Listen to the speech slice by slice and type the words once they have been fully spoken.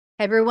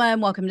Hey everyone,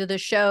 welcome to the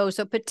show.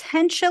 So,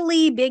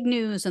 potentially big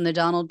news in the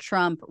Donald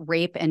Trump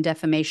rape and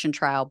defamation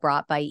trial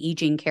brought by E.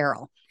 Jean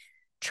Carroll.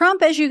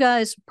 Trump, as you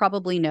guys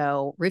probably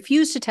know,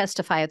 refused to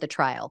testify at the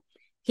trial.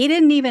 He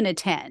didn't even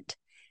attend.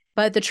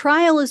 But the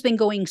trial has been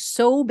going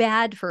so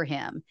bad for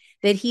him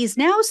that he's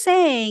now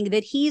saying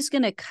that he's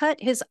going to cut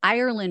his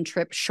Ireland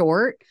trip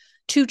short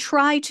to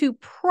try to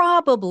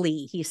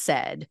probably, he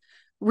said,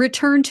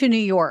 return to New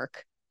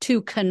York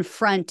to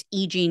confront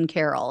E. Jean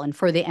Carroll and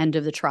for the end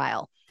of the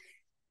trial.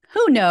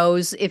 Who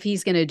knows if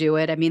he's going to do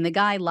it? I mean, the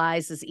guy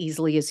lies as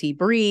easily as he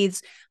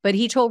breathes, but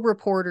he told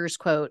reporters,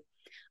 quote,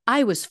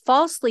 "I was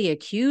falsely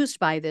accused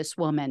by this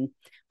woman.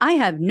 I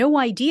have no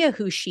idea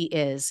who she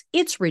is.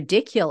 It's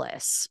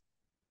ridiculous."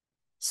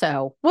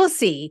 So we'll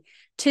see.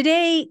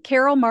 Today,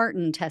 Carol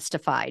Martin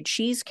testified.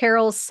 She's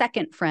Carol's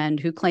second friend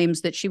who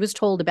claims that she was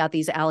told about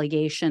these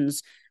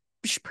allegations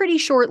pretty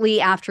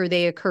shortly after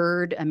they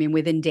occurred. I mean,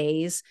 within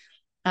days.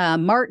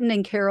 Martin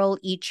and Carol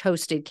each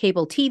hosted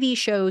cable TV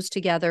shows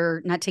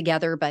together, not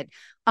together, but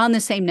on the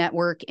same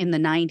network in the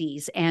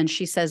 90s. And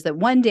she says that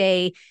one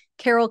day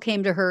Carol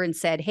came to her and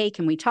said, "Hey,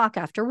 can we talk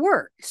after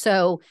work?"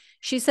 So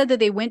she said that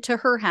they went to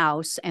her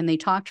house and they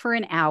talked for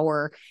an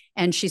hour.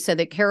 And she said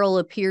that Carol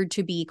appeared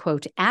to be,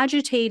 quote,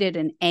 agitated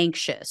and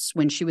anxious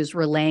when she was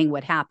relaying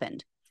what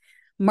happened.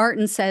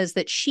 Martin says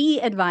that she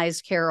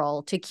advised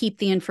Carol to keep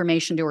the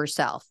information to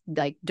herself,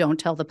 like, don't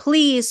tell the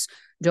police,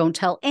 don't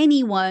tell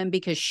anyone,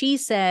 because she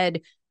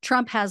said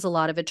Trump has a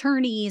lot of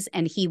attorneys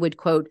and he would,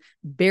 quote,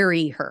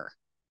 bury her.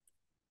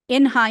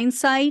 In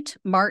hindsight,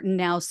 Martin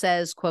now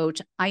says,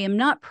 quote, "I am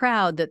not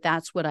proud that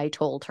that's what I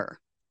told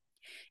her."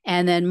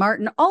 And then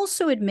Martin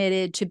also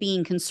admitted to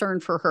being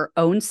concerned for her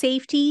own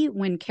safety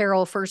when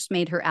Carol first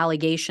made her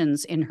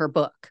allegations in her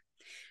book.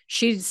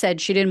 She said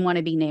she didn't want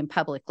to be named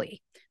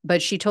publicly,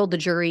 but she told the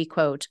jury,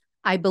 quote,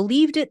 "I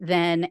believed it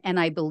then and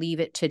I believe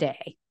it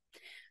today."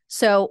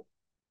 So,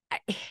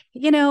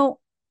 you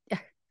know,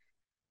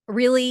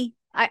 really,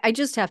 I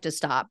just have to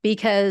stop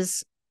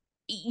because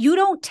you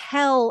don't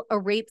tell a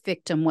rape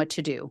victim what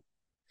to do.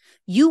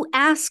 You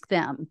ask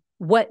them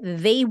what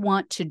they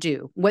want to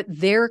do, what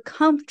they're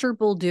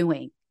comfortable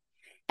doing.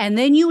 And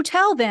then you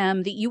tell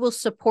them that you will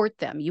support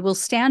them. You will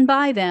stand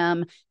by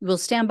them. You will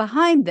stand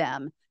behind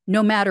them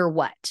no matter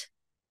what.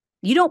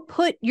 You don't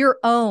put your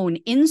own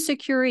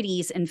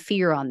insecurities and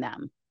fear on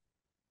them.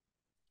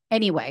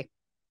 Anyway,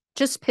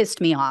 just pissed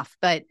me off.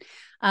 But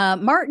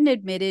Martin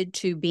admitted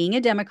to being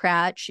a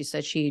Democrat. She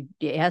said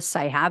yes,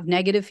 I have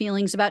negative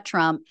feelings about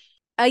Trump.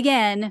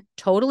 Again,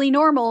 totally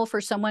normal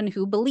for someone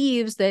who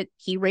believes that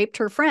he raped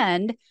her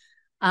friend.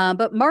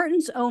 But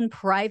Martin's own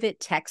private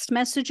text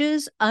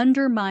messages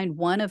undermined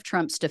one of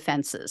Trump's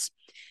defenses.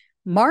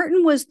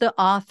 Martin was the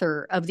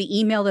author of the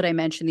email that I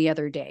mentioned the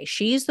other day.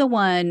 She's the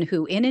one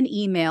who, in an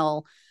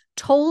email,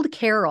 told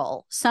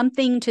Carol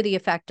something to the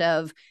effect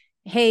of,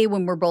 "Hey,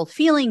 when we're both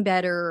feeling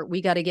better,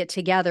 we got to get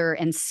together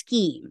and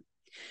scheme."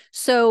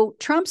 So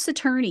Trump's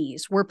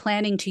attorneys were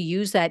planning to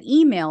use that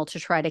email to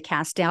try to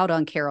cast doubt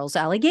on Carol's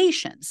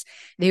allegations.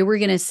 They were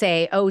going to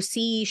say, "Oh,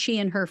 see, she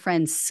and her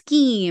friends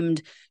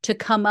schemed to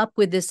come up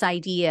with this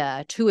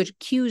idea to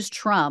accuse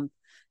Trump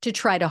to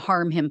try to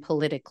harm him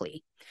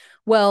politically."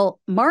 Well,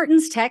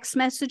 Martin's text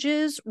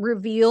messages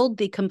revealed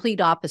the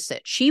complete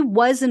opposite. She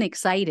wasn't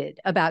excited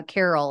about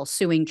Carol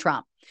suing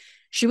Trump.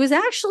 She was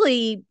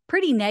actually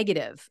pretty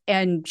negative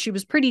and she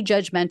was pretty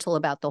judgmental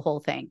about the whole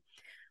thing.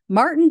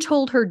 Martin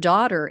told her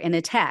daughter in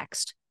a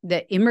text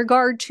that in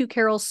regard to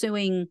Carol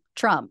suing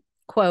Trump,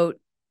 quote,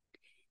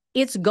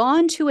 "It's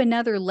gone to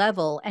another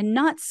level and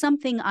not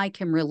something I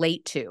can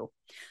relate to.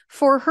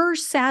 For her,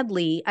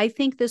 sadly, I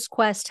think this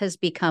quest has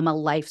become a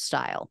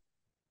lifestyle."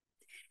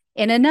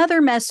 In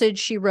another message,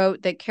 she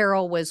wrote that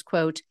Carol was,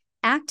 quote,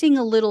 "acting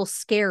a little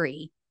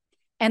scary,"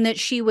 and that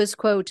she was,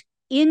 quote,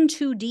 "in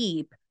too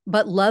deep,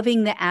 but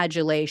loving the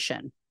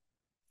adulation."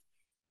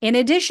 In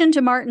addition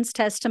to Martin's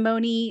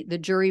testimony, the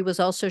jury was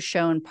also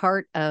shown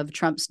part of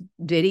Trump's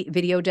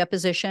video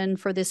deposition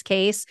for this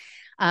case.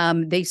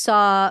 They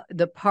saw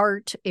the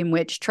part in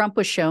which Trump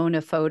was shown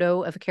a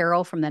photo of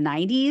Carol from the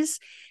 90s,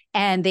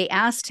 and they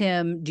asked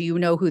him, "Do you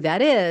know who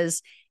that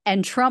is?"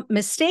 And Trump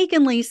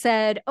mistakenly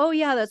said, "Oh,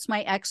 yeah, that's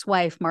my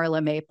ex-wife,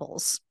 Marla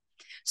Maples."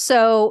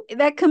 So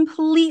that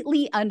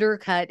completely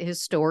undercut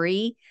his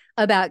story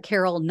about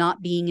Carol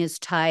not being his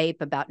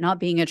type, about not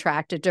being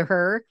attracted to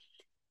her.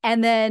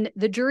 And then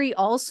the jury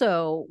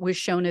also was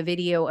shown a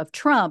video of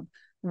Trump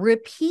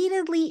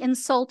repeatedly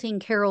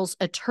insulting Carol's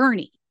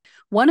attorney.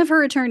 One of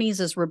her attorneys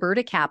is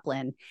Roberta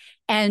Kaplan.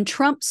 And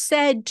Trump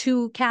said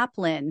to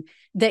Kaplan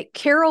that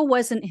Carol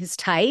wasn't his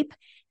type.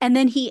 And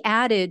then he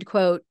added,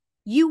 quote,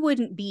 "You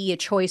wouldn't be a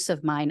choice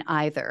of mine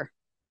either."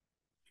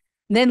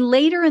 Then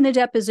later in the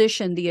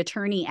deposition, the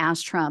attorney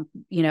asked Trump,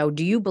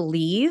 "Do you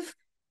believe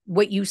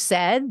what you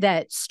said,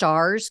 that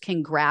stars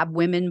can grab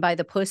women by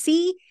the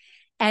pussy?"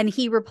 And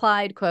he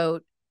replied,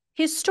 quote,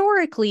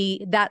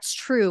 "Historically, that's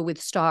true with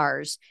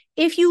stars.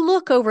 If you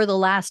look over the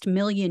last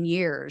million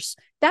years,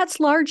 that's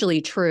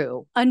largely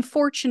true,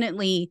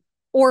 unfortunately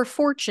or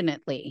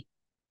fortunately."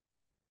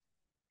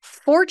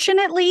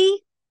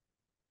 Fortunately,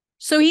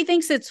 so he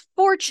thinks it's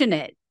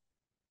fortunate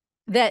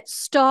that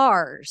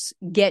stars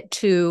get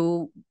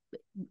to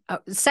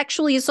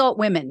sexually assault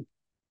women.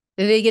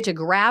 They get to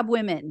grab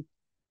women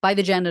by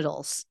the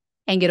genitals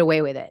and get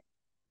away with it.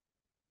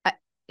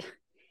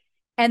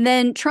 And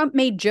then Trump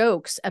made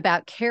jokes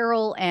about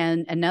Carol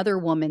and another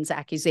woman's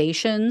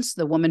accusations,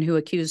 the woman who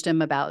accused him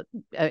about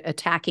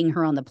attacking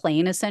her on the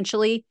plane,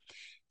 essentially.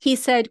 He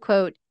said,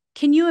 quote,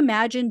 "Can you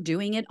imagine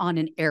doing it on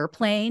an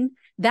airplane?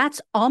 That's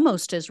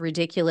almost as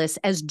ridiculous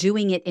as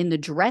doing it in the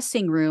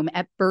dressing room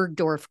at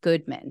Bergdorf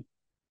Goodman."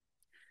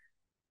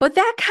 But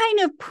that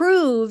kind of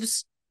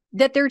proves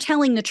that they're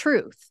telling the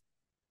truth,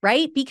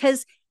 right?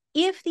 Because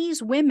if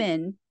these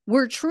women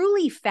were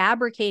truly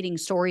fabricating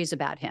stories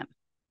about him,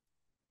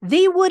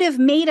 they would have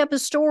made up a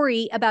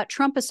story about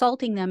Trump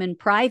assaulting them in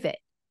private.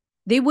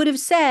 They would have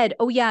said,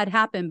 oh, yeah, it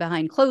happened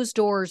behind closed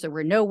doors. There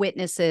were no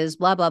witnesses,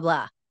 blah, blah,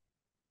 blah.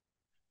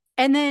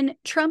 And then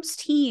Trump's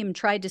team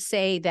tried to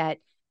say that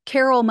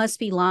Carol must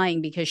be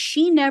lying because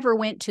she never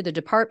went to the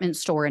department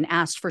store and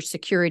asked for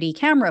security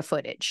camera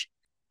footage.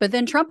 But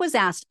then Trump was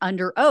asked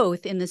under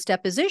oath in this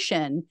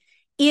deposition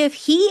if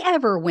he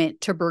ever went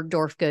to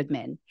Bergdorf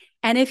Goodman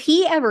and if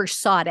he ever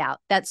sought out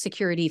that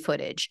security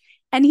footage.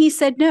 And he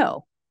said,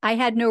 no, I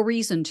had no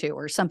reason to,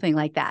 or something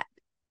like that.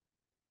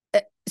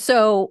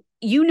 So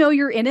you know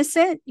you're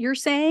innocent, you're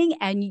saying,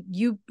 and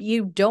you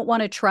don't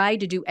want to try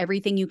to do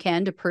everything you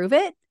can to prove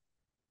it,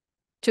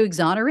 to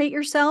exonerate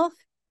yourself.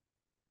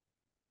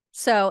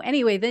 So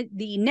anyway,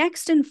 the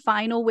next and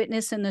final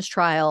witness in this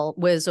trial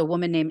was a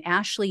woman named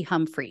Ashley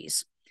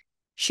Humphreys.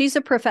 She's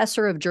a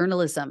professor of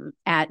journalism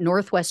at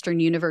Northwestern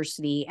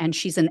University, and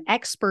she's an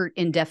expert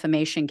in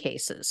defamation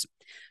cases.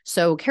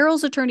 So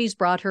Carol's attorneys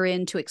brought her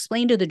in to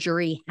explain to the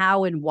jury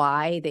how and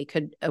why they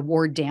could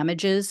award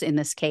damages in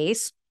this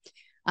case.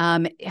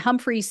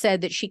 Humphrey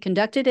said that she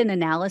conducted an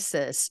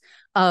analysis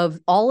of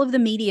all of the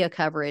media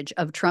coverage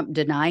of Trump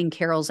denying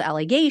Carol's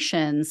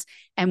allegations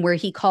and where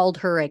he called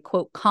her a,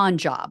 quote, con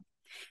job.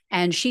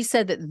 And she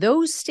said that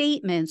those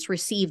statements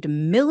received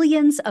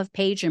millions of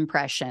page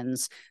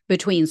impressions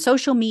between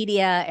social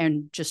media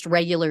and just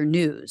regular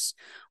news.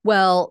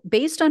 Well,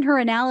 based on her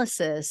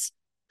analysis,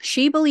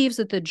 she believes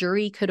that the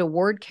jury could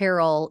award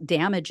Carol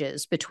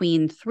damages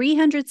between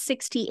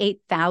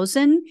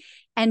 $368,000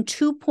 and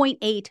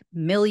 $2.8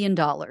 million.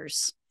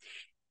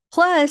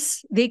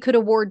 Plus, they could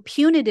award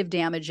punitive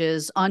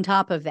damages on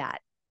top of that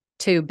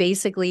to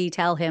basically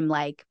tell him,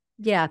 like,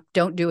 yeah,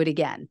 don't do it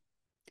again.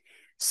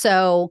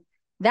 So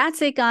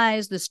that's it,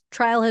 guys. This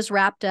trial has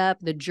wrapped up.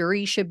 The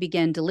jury should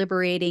begin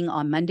deliberating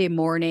on Monday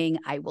morning.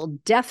 I will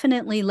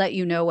definitely let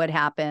you know what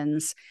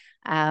happens.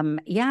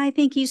 Yeah, I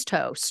think he's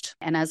toast.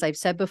 And as I've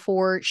said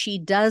before, she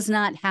does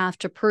not have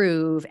to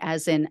prove,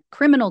 as in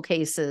criminal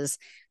cases,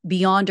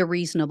 beyond a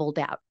reasonable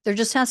doubt. There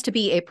just has to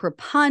be a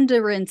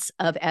preponderance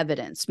of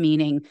evidence,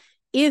 meaning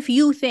if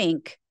you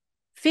think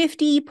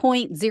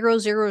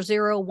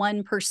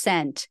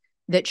 50.0001%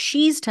 that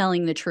she's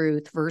telling the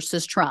truth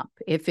versus Trump,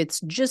 if it's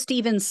just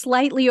even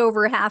slightly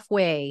over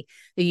halfway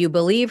that you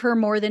believe her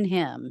more than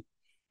him,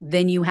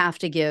 then you have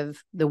to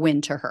give the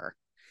win to her.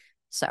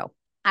 So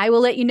I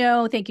will let you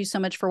know. Thank you so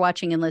much for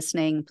watching and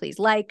listening. Please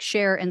like,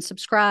 share, and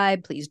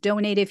subscribe. Please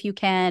donate if you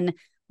can.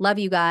 Love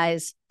you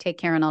guys. Take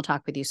care, and I'll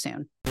talk with you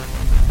soon.